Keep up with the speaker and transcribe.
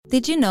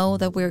Did you know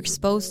that we're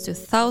exposed to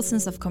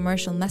thousands of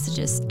commercial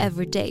messages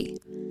every day?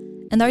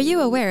 And are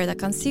you aware that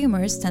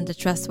consumers tend to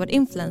trust what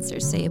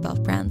influencers say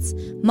about brands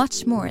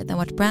much more than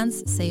what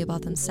brands say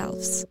about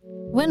themselves?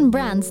 When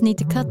brands need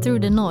to cut through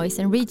the noise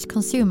and reach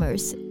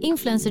consumers,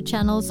 influencer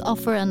channels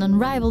offer an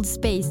unrivaled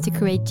space to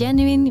create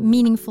genuine,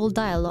 meaningful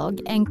dialogue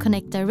and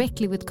connect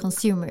directly with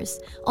consumers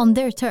on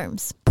their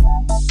terms.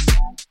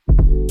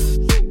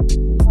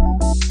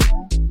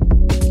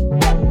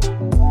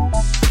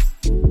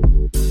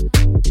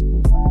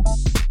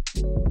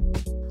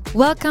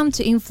 Welcome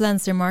to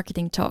Influencer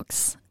Marketing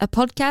Talks, a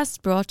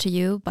podcast brought to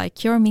you by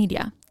Cure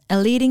Media, a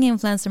leading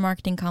influencer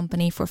marketing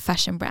company for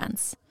fashion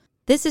brands.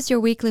 This is your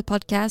weekly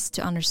podcast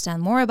to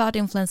understand more about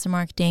influencer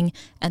marketing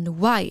and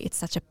why it's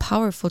such a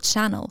powerful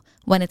channel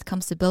when it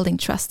comes to building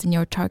trust in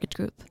your target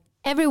group.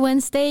 Every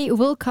Wednesday,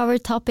 we'll cover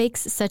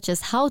topics such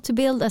as how to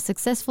build a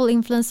successful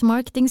influencer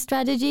marketing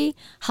strategy,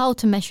 how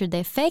to measure the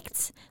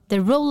effects,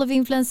 the role of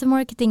influencer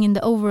marketing in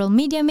the overall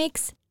media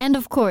mix, and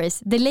of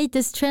course, the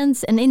latest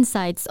trends and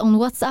insights on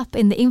what's up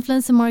in the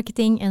influencer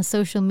marketing and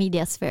social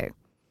media sphere.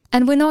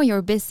 And we know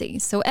you're busy,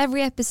 so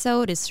every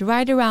episode is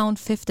right around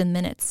 15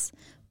 minutes.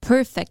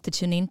 Perfect to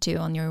tune into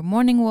on your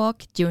morning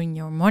walk, during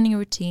your morning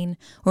routine,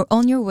 or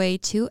on your way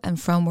to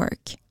and from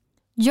work.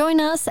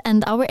 Join us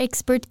and our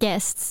expert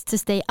guests to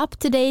stay up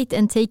to date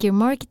and take your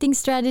marketing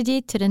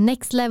strategy to the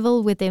next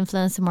level with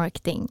influencer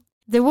marketing,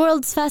 the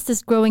world's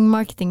fastest growing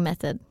marketing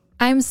method.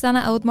 I'm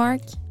Sanna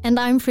Oudmark. And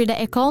I'm Frida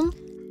Ekholm.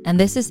 And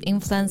this is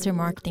Influencer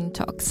Marketing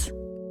Talks.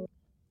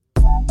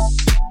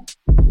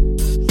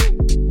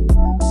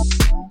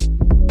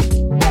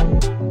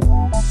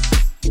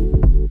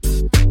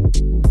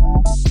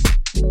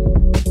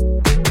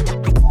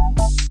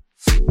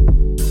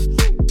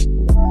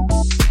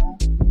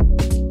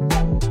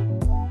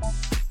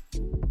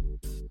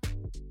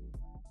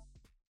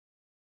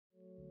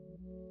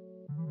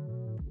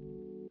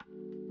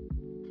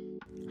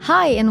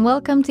 Hi, and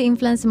welcome to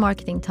Influencer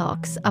Marketing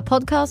Talks, a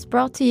podcast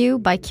brought to you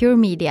by Cure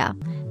Media,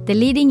 the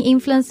leading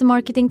influencer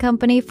marketing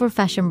company for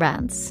fashion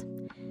brands.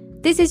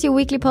 This is your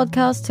weekly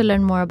podcast to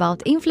learn more about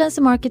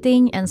influencer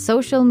marketing and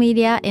social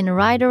media in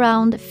right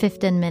around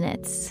 15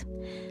 minutes.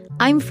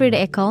 I'm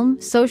Frida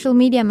Ekholm, social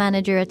media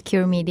manager at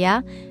Cure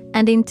Media,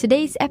 and in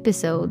today's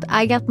episode,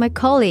 I got my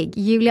colleague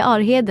Julia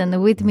Arheden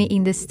with me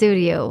in the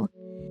studio.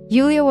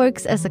 Julia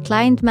works as a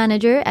client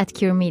manager at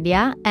Cure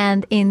Media,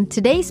 and in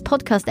today's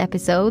podcast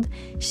episode,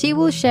 she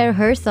will share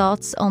her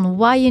thoughts on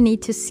why you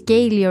need to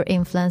scale your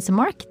influencer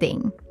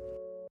marketing.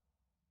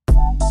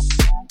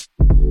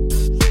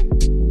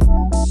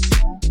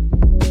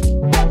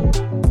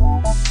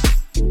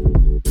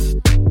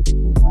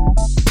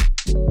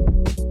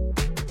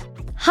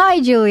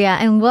 Hi, Julia,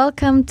 and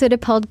welcome to the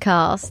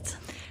podcast.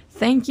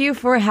 Thank you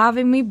for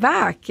having me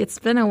back. It's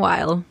been a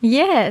while.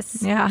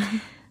 Yes. Yeah.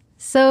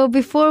 So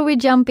before we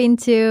jump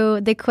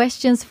into the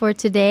questions for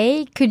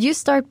today, could you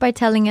start by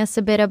telling us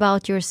a bit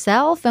about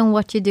yourself and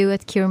what you do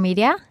at Cure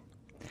Media?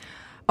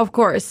 Of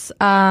course.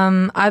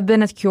 I've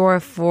been at Cure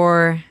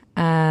for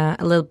a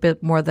little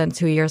bit more than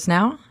 2 years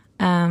now.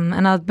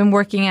 And I've been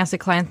working as a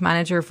client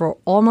manager for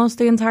almost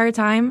the entire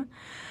time.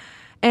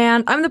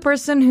 And I'm the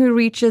person who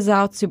reaches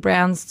out to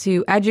brands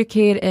to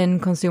educate in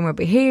consumer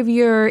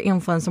behavior,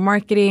 influencer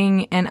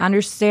marketing, and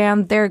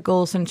understand their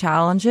goals and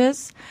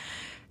challenges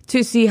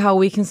to see how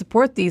we can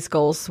support these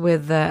goals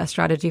with a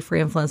strategy for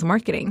influencer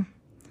marketing.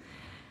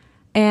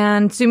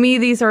 And to me,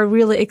 these are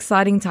really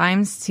exciting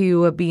times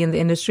to be in the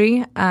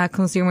industry.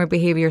 Consumer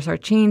behaviors are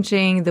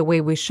changing. The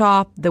way we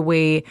shop, the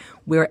way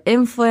we're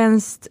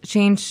influenced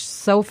change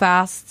so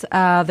fast.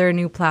 There are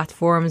new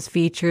platforms,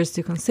 features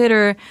to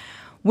consider,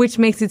 which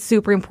makes it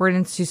super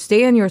important to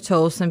stay on your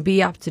toes and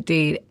be up to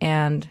date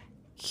and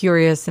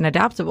curious and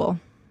adaptable.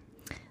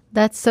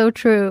 That's so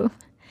true.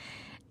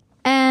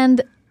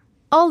 And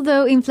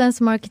although influencer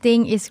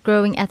marketing is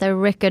growing at a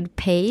record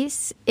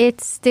pace,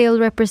 it still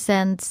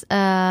represents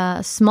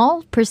a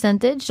small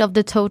percentage of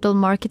the total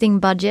marketing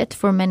budget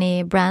for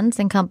many brands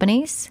and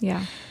companies.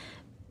 Yeah.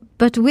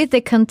 But with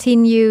the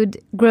continued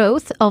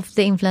growth of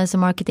the influencer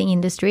marketing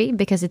industry,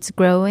 because it's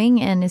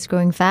growing and it's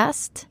growing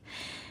fast,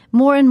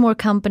 more and more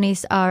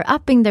companies are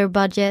upping their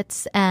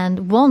budgets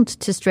and want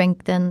to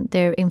strengthen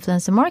their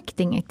influencer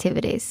marketing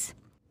activities.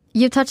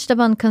 You touched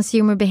upon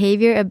consumer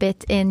behavior a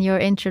bit in your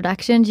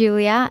introduction,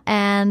 Julia,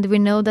 and we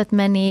know that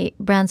many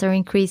brands are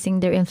increasing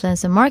their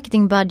influencer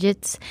marketing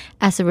budgets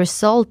as a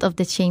result of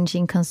the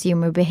changing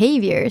consumer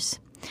behaviors.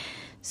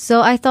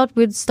 So I thought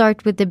we'd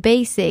start with the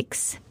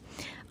basics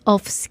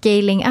of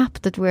scaling up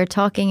that we're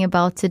talking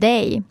about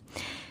today.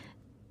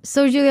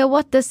 So Julia,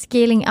 what does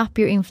scaling up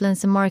your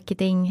influencer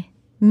marketing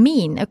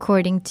mean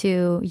according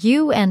to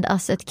you and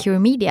us at Cure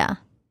Media?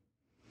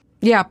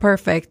 Yeah,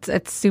 perfect.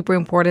 It's super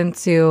important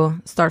to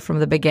start from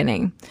the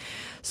beginning.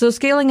 So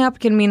scaling up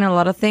can mean a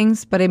lot of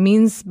things, but it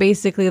means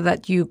basically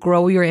that you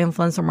grow your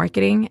influencer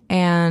marketing.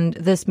 And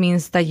this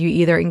means that you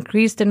either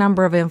increase the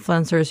number of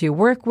influencers you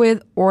work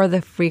with or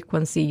the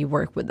frequency you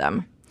work with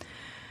them.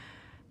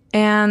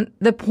 And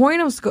the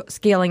point of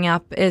scaling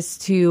up is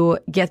to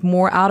get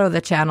more out of the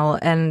channel,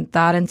 and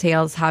that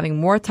entails having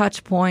more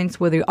touch points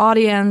with your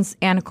audience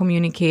and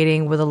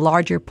communicating with a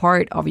larger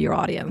part of your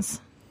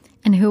audience.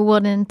 And who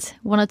wouldn't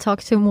want to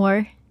talk to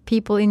more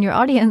people in your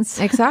audience?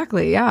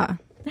 Exactly, yeah.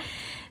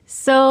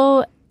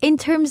 So in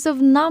terms of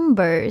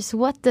numbers,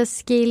 what does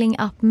scaling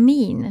up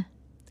mean?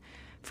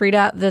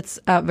 Frida, that's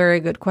a very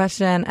good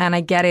question, and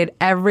I get it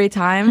every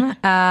time,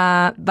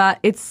 but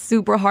it's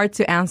super hard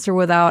to answer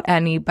without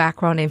any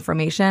background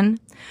information.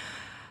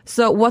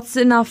 So what's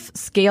enough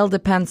scale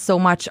depends so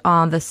much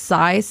on the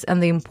size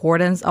and the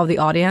importance of the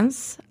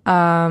audience,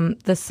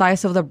 the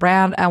size of the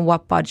brand, and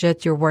what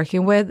budget you're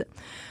working with.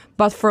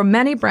 But for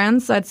many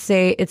brands, I'd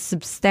say it's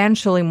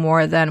substantially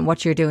more than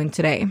what you're doing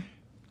today.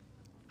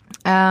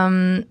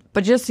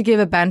 But just to give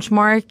a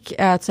benchmark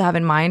to have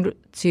in mind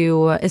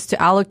is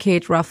to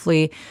allocate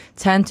roughly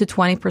 10 to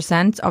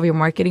 20% of your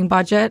marketing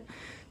budget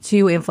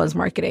to influence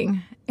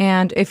marketing.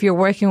 And if you're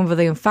working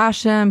within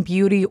fashion,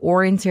 beauty,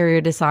 or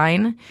interior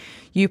design,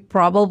 you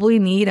probably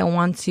need and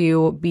want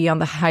to be on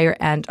the higher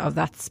end of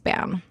that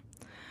span.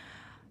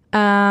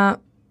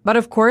 But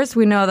of course,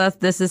 we know that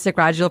this is a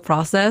gradual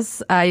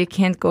process. You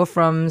can't go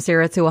from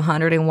 0 to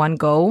 100 in one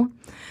go.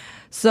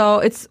 So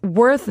it's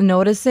worth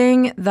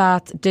noticing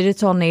that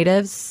digital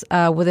natives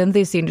within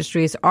these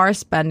industries are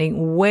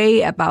spending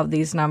way above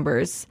these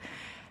numbers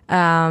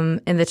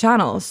in the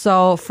channel.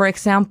 So, for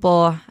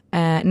example,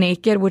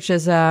 Naked, which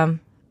is a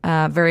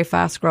very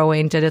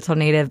fast-growing digital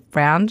native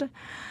brand,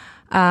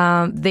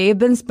 they've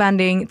been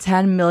spending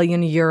 10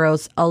 million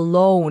euros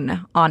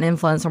alone on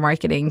influencer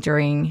marketing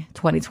during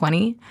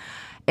 2020.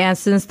 And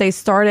since they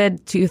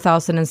started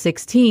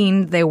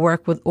 2016, they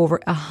work with over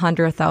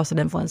 100,000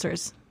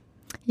 influencers.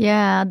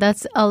 Yeah,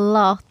 that's a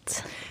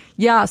lot.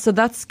 Yeah, so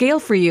that's scale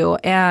for you.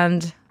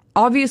 And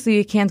obviously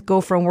you can't go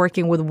from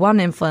working with one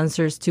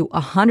influencers to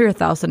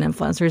 100,000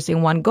 influencers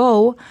in one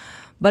go.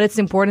 But it's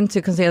important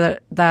to consider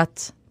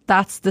that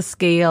that's the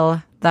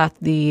scale that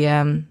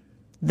the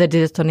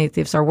digital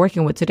natives are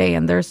working with today.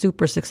 And they're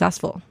super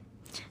successful.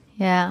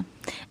 Yeah.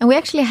 And we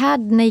actually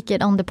had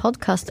Naked on the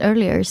podcast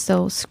earlier.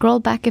 So scroll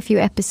back a few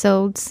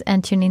episodes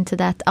and tune into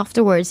that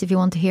afterwards if you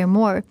want to hear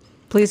more.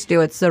 Please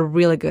do. It's a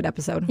really good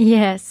episode.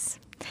 Yes.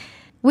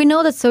 We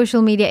know that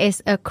social media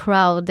is a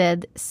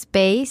crowded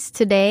space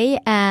today,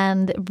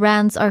 and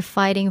brands are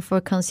fighting for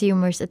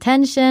consumers'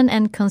 attention,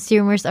 and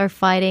consumers are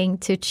fighting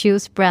to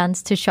choose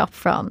brands to shop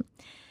from.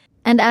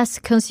 And as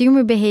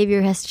consumer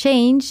behavior has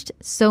changed,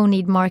 so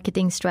need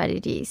marketing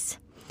strategies.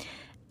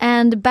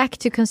 And back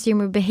to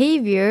consumer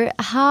behavior,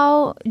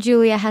 how,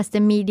 Julia, has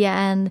the media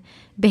and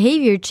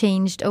behavior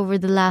changed over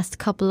the last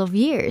couple of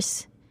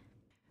years?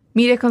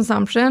 Media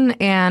consumption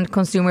and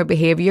consumer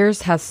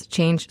behaviors has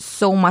changed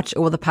so much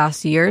over the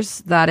past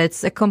years that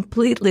it's a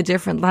completely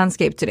different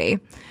landscape today.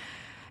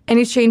 And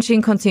it's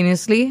changing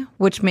continuously,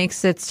 which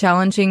makes it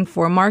challenging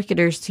for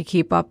marketers to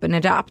keep up and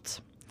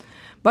adapt.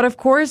 But of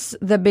course,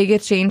 the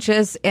biggest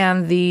changes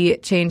and the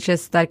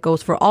changes that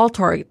goes for all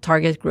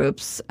target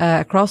groups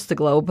across the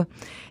globe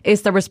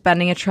is that we're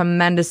spending a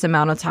tremendous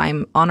amount of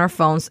time on our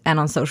phones and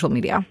on social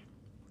media.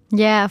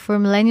 Yeah, for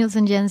millennials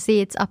and Gen Z,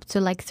 it's up to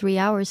like 3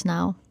 hours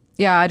now.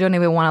 Yeah, I don't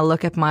even want to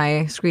look at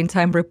my screen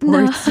time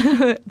reports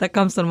that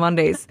comes on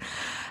Mondays.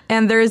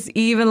 And there's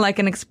even like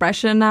an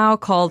expression now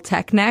called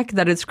tech neck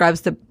that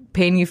describes the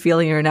pain you feel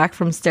in your neck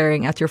from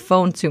staring at your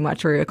phone too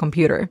much or your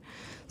computer.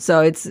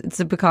 So it's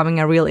becoming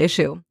a real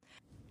issue.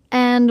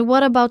 And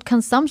what about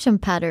consumption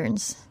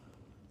patterns?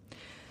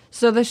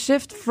 So the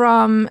shift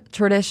from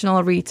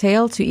traditional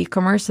retail to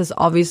e-commerce has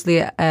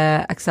obviously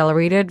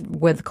accelerated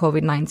with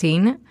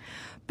COVID-19.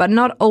 But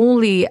not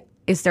only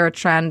is there a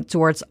trend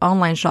towards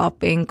online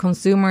shopping,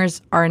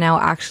 consumers are now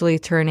actually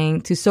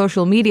turning to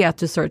social media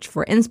to search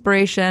for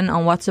inspiration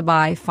on what to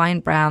buy,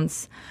 find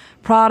brands,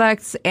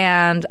 products,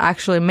 and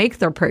actually make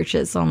their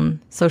purchase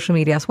on social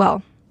media as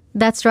well.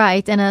 That's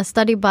right. And a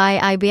study by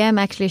IBM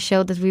actually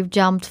showed that we've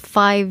jumped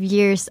 5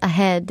 years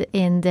ahead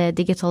in the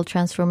digital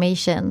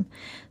transformation.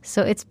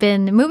 So it's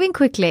been moving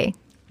quickly.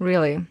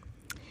 Really.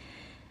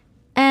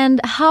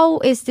 And how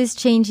is this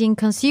changing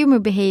consumer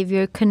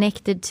behavior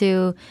connected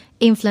to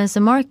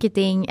influencer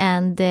marketing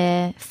and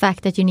the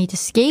fact that you need to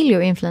scale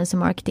your influencer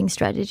marketing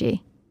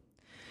strategy?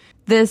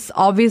 This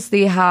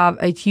obviously have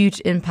a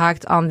huge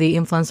impact on the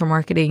influencer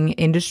marketing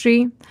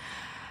industry.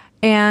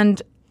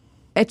 And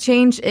a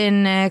change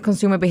in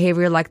consumer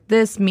behavior like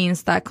this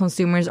means that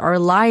consumers are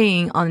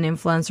relying on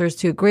influencers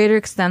to a greater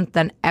extent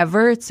than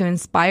ever to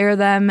inspire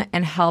them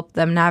and help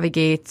them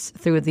navigate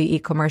through the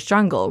e-commerce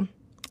jungle.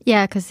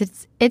 Yeah, because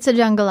it's a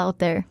jungle out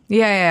there.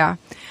 Yeah.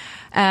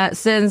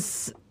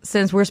 Since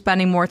we're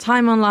spending more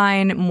time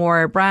online,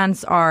 more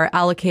brands are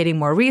allocating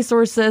more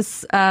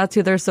resources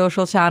to their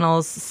social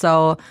channels.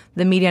 So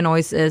the media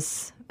noise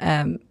is,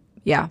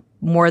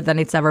 more than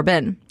it's ever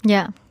been.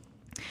 Yeah.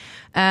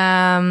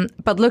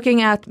 But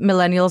looking at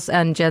millennials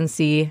and Gen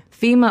Z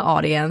female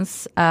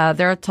audience,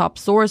 their top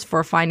source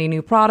for finding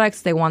new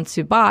products they want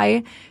to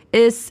buy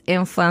is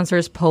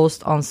influencers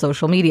post on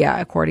social media,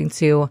 according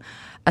to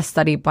a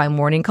study by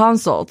Morning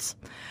Consult.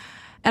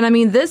 And I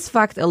mean, this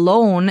fact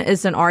alone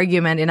is an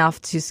argument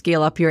enough to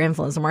scale up your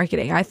influencer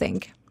marketing, I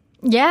think.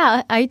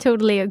 Yeah, I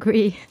totally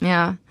agree.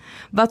 Yeah.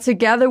 But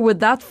together with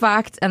that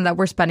fact and that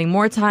we're spending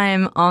more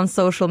time on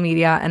social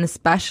media and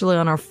especially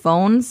on our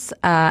phones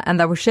and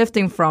that we're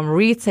shifting from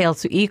retail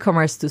to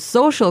e-commerce to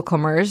social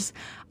commerce,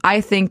 I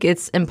think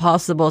it's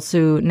impossible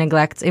to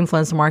neglect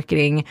influencer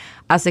marketing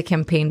as a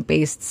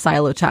campaign-based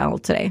silo channel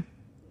today.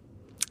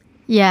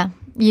 Yeah,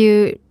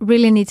 you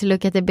really need to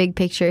look at the big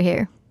picture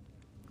here.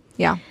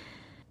 Yeah.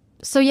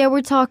 So yeah,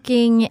 we're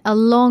talking a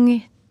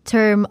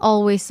long-term,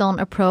 always-on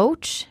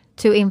approach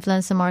to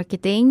influencer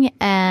marketing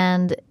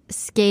and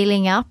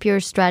scaling up your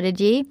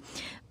strategy.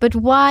 But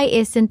why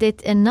isn't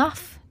it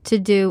enough to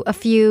do a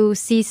few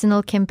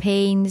seasonal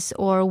campaigns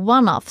or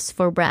one-offs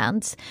for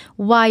brands?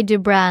 Why do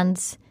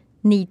brands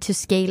need to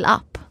scale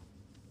up?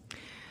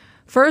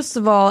 First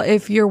of all,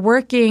 if you're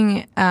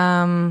working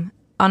on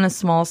a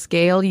small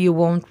scale, you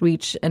won't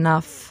reach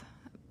enough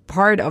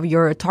part of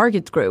your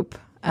target group.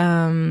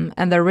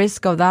 And the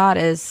risk of that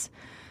is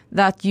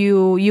that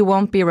you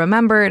won't be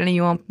remembered and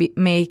you won't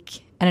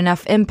make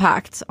enough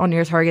impact on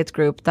your target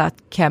group that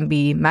can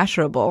be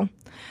measurable.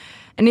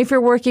 And if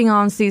you're working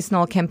on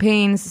seasonal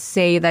campaigns,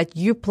 say that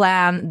you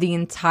plan the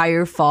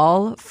entire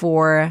fall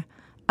for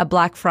a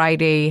Black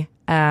Friday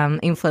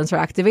influencer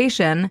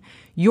activation,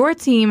 your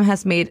team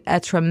has made a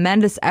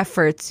tremendous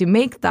effort to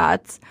make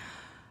that,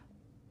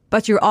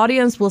 but your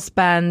audience will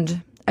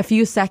spend a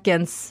few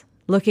seconds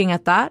looking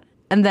at that,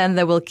 and then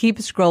they will keep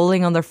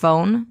scrolling on their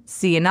phone,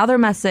 see another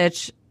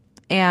message,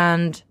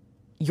 and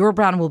your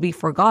brand will be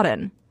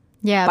forgotten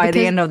by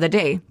the end of the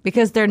day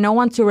because there's no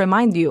one to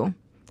remind you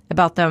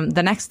about them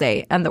the next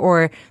day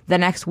or the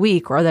next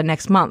week or the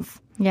next month.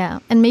 Yeah,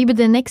 and maybe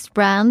the next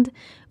brand,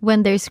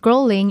 when they're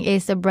scrolling,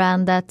 is a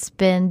brand that's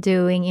been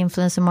doing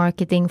influencer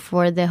marketing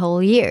for the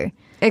whole year.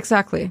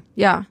 Exactly,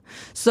 yeah.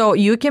 So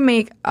you can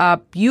make a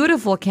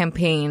beautiful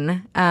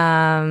campaign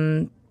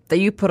that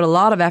you put a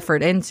lot of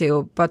effort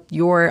into, but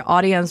your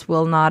audience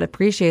will not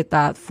appreciate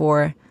that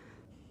for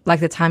like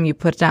the time you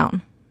put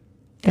down,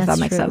 if that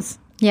makes sense.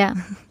 Yeah,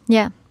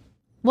 yeah.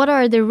 What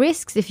are the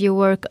risks if you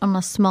work on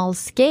a small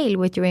scale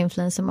with your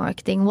influencer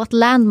marketing? What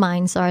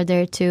landmines are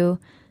there to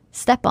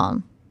step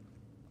on?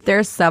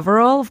 There's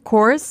several, of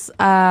course,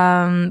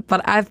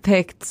 but I've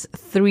picked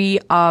 3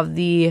 of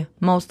the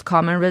most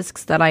common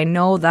risks that I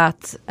know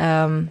that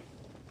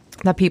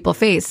that people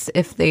face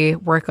if they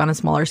work on a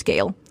smaller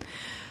scale.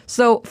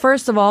 So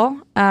first of all,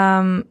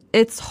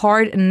 it's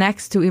hard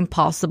next to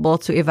impossible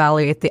to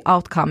evaluate the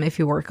outcome if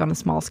you work on a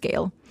small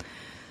scale.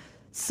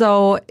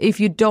 So if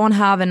you don't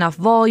have enough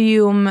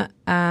volume,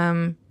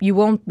 you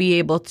won't be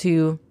able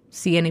to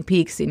see any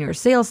peaks in your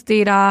sales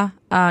data.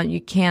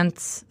 You can't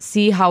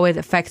see how it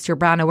affects your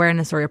brand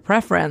awareness or your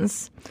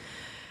preference.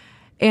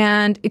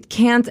 And it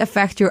can't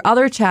affect your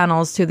other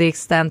channels to the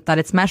extent that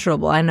it's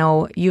measurable. I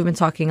know you've been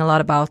talking a lot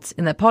about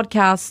in the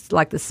podcast,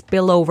 like the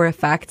spillover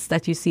effects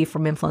that you see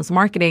from influencer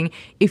marketing.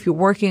 If you're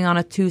working on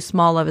a too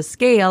small of a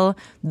scale,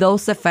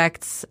 those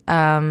effects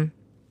are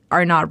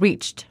not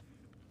reached.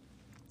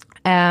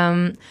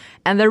 And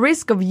the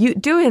risk of you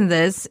doing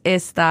this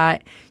is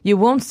that you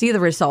won't see the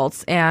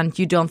results and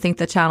you don't think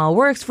the channel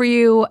works for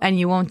you and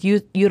you won't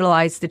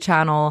utilize the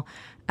channel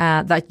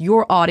that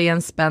your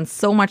audience spends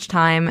so much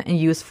time and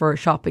use for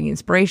shopping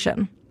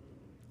inspiration.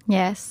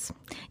 Yes.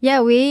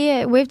 Yeah,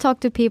 we've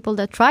talked to people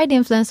that tried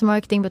influencer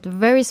marketing but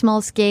very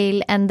small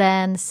scale and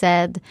then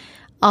said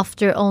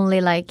after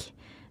only like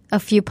a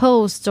few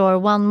posts or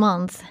 1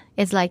 month,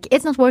 it's like,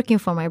 it's not working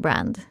for my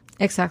brand.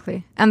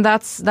 Exactly. And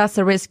that's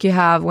the risk you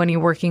have when you're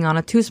working on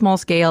a too small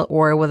scale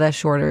or with a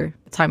shorter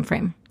time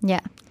frame. Yeah.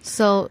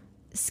 So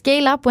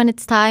scale up when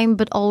it's time,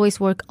 but always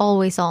work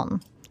always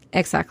on.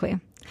 Exactly.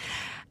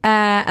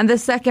 And the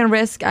second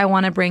risk I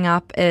want to bring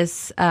up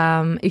is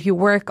if you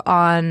work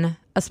on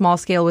a small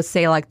scale with,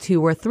 say, like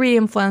 2 or 3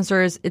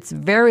 influencers, it's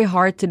very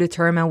hard to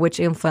determine which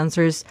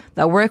influencers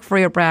that work for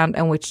your brand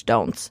and which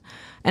don't.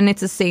 And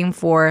it's the same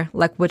for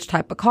like which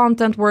type of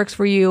content works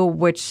for you,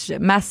 which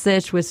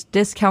message, which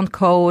discount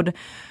code,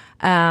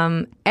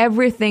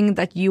 everything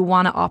that you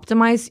want to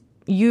optimize,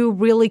 you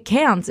really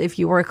can't if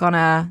you work on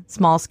a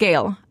small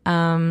scale.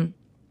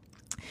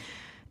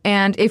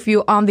 And if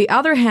you, on the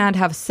other hand,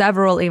 have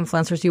several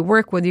influencers you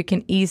work with, you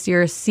can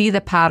easier see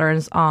the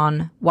patterns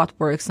on what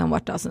works and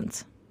what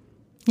doesn't.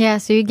 Yeah,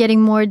 so you're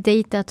getting more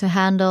data to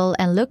handle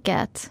and look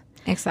at.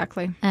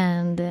 Exactly.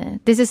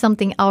 And this is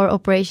something our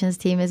operations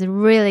team is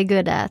really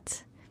good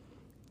at.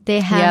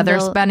 Yeah, they're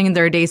spending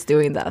their days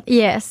doing that.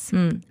 Yes.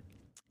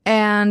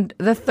 And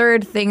the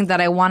third thing that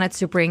I wanted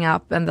to bring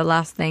up, and the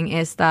last thing,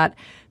 is that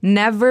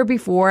never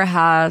before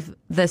have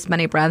this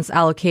many brands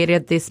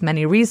allocated this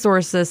many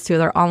resources to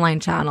their online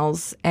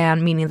channels,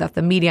 and meaning that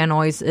the media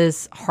noise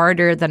is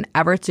harder than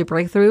ever to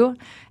break through.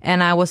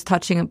 And I was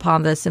touching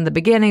upon this in the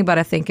beginning, but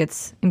I think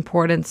it's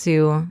important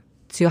to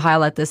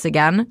highlight this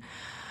again.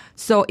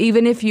 So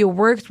even if you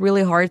worked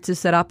really hard to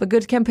set up a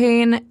good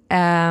campaign,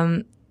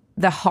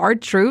 the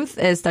hard truth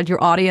is that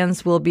your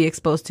audience will be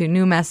exposed to a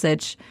new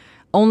message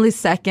only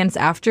seconds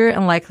after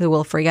and likely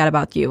will forget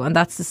about you. And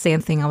that's the same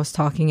thing I was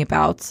talking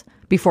about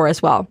before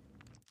as well.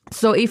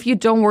 So if you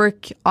don't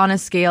work on a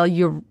scale,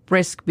 you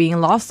risk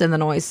being lost in the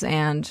noise.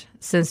 And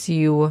since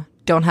you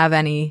don't have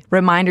any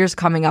reminders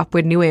coming up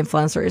with new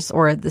influencers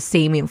or the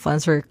same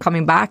influencer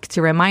coming back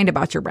to remind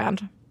about your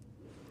brand.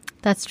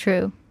 That's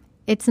true.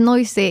 It's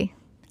noisy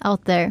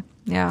out there.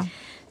 Yeah.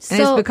 And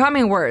it's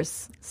becoming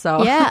worse.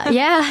 So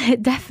yeah,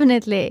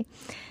 definitely.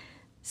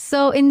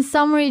 So in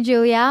summary,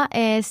 Julia,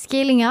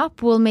 scaling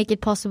up will make it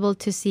possible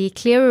to see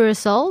clearer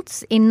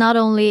results in not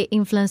only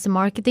influencer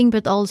marketing,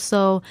 but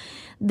also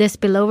the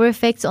spillover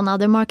effects on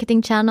other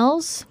marketing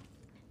channels.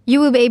 You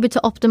will be able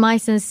to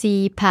optimize and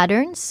see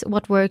patterns,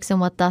 what works and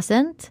what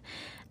doesn't.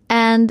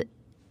 And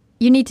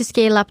you need to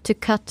scale up to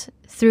cut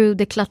through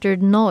the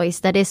cluttered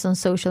noise that is on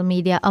social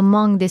media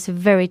among this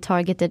very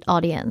targeted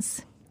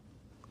audience.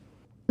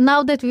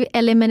 Now that we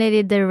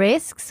eliminated the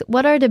risks,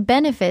 what are the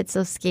benefits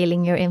of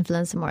scaling your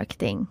influencer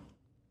marketing?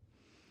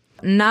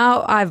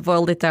 Now I've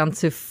boiled it down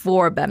to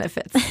 4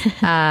 benefits.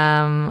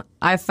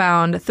 I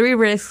found 3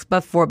 risks,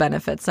 but 4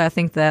 benefits. So I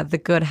think that the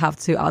good have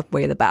to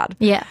outweigh the bad.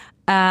 Yeah.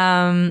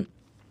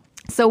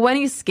 So when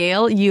you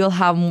scale, you'll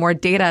have more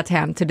data at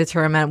hand to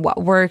determine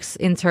what works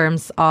in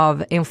terms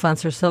of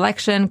influencer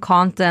selection,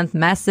 content,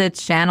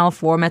 message, channel,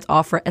 format,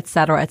 offer,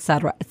 etc.,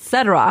 etc.,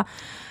 etc.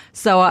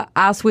 So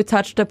as we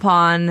touched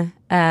upon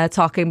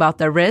talking about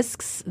the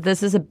risks,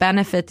 this is a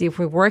benefit if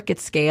we work at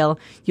scale.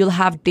 You'll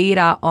have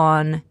data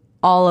on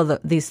all of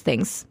these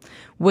things,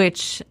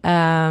 which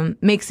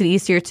makes it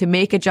easier to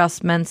make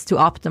adjustments to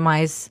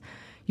optimize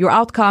your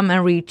outcome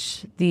and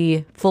reach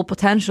the full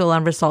potential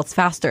and results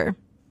faster.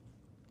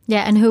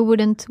 Yeah, and who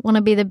wouldn't want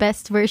to be the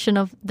best version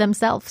of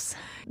themselves?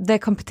 The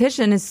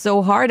competition is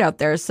so hard out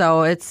there,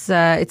 so it's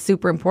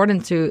super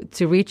important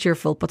to reach your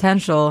full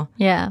potential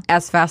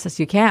as fast as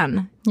you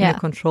can in a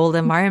controlled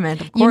environment.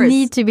 Of course, you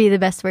need to be the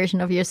best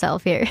version of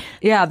yourself here.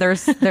 Yeah,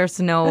 there's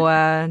no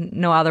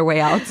other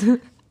way out.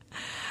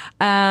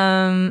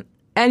 And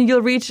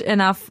you'll reach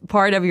enough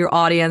part of your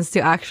audience to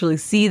actually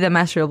see the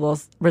measurable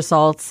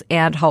results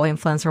and how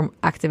influencer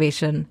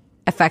activation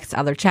affects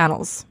other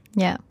channels.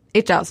 Yeah,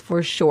 it does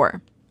for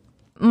sure.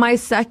 My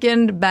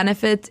second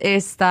benefit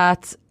is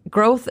that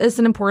growth is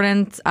an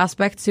important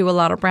aspect to a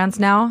lot of brands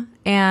now,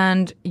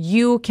 and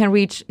you can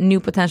reach new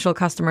potential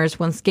customers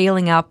when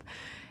scaling up,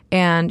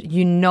 and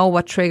you know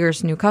what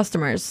triggers new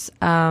customers.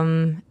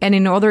 And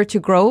in order to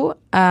grow,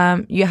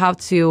 you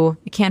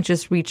can't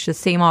just reach the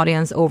same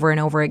audience over and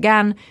over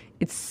again.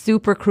 It's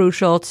super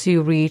crucial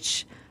to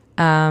reach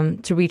a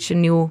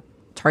new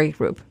target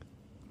group.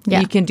 Yeah.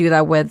 You can do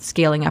that with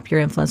scaling up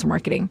your influencer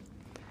marketing.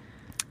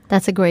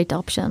 That's a great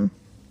option.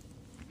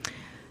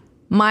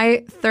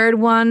 My third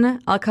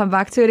one, I'll come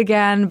back to it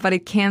again, but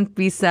it can't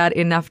be said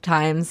enough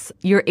times.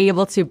 You're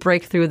able to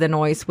break through the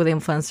noise with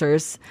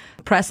influencers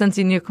present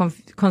in your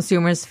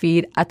consumer's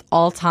feed at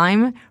all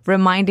time,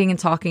 reminding and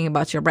talking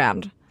about your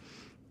brand.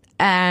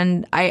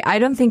 And I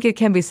don't think it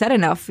can be said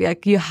enough.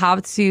 Like, you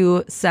have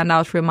to send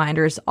out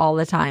reminders all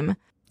the time.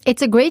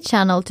 It's a great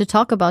channel to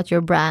talk about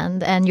your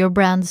brand and your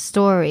brand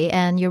story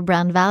and your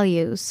brand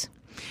values.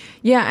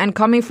 Yeah, and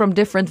coming from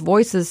different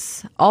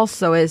voices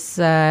also is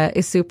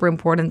super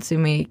important to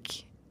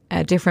make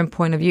a different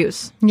point of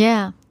views.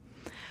 Yeah.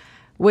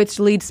 Which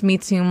leads me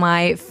to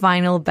my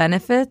final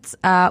benefit.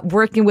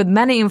 Working with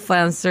many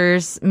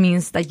influencers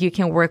means that you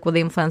can work with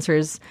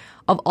influencers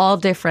of all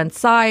different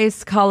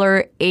size,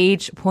 color,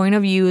 age, point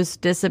of views,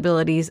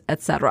 disabilities,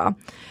 etc.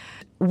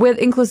 With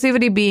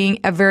inclusivity being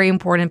a very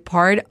important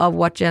part of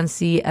what Gen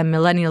Z and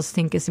millennials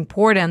think is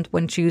important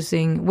when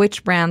choosing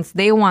which brands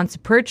they want to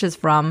purchase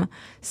from,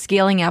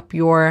 scaling up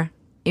your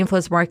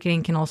influence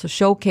marketing can also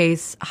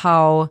showcase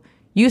how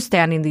you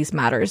stand in these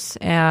matters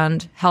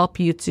and help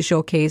you to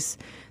showcase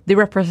the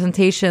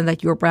representation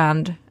that your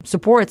brand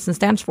supports and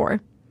stands for.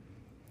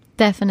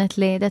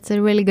 Definitely. That's a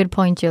really good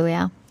point,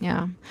 Julia.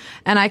 Yeah.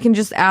 And I can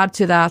just add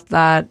to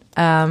that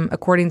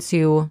according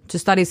to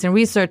studies and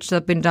research that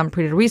have been done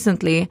pretty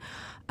recently,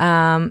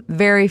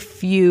 very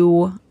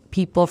few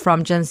people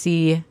from Gen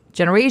Z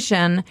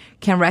generation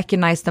can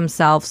recognize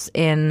themselves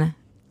in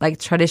like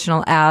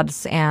traditional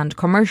ads and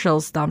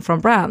commercials done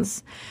from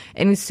brands.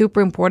 And it's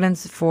super important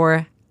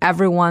for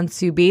everyone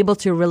to be able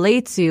to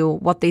relate to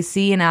what they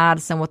see in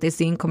ads and what they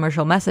see in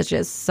commercial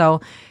messages.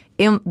 So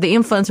the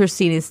influencer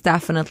scene is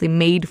definitely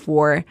made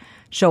for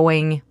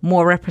showing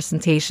more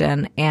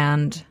representation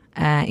and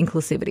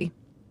inclusivity.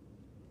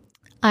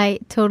 I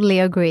totally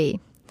agree.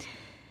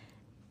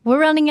 We're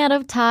running out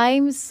of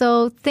time,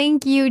 so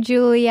thank you,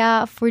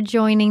 Julia, for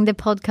joining the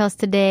podcast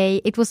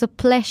today. It was a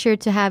pleasure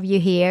to have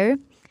you here.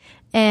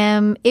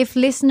 If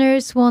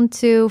listeners want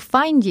to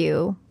find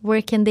you,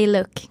 where can they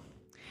look?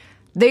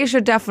 They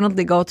should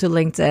definitely go to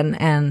LinkedIn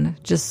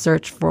and just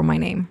search for my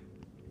name.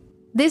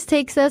 This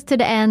takes us to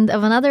the end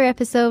of another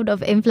episode of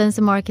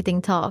Influencer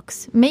Marketing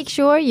Talks. Make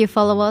sure you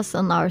follow us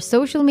on our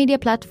social media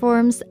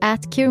platforms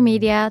at Cure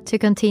Media to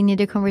continue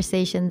the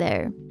conversation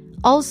there.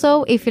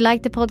 Also, if you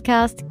like the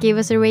podcast, give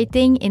us a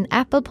rating in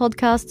Apple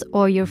Podcasts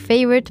or your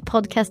favorite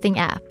podcasting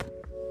app.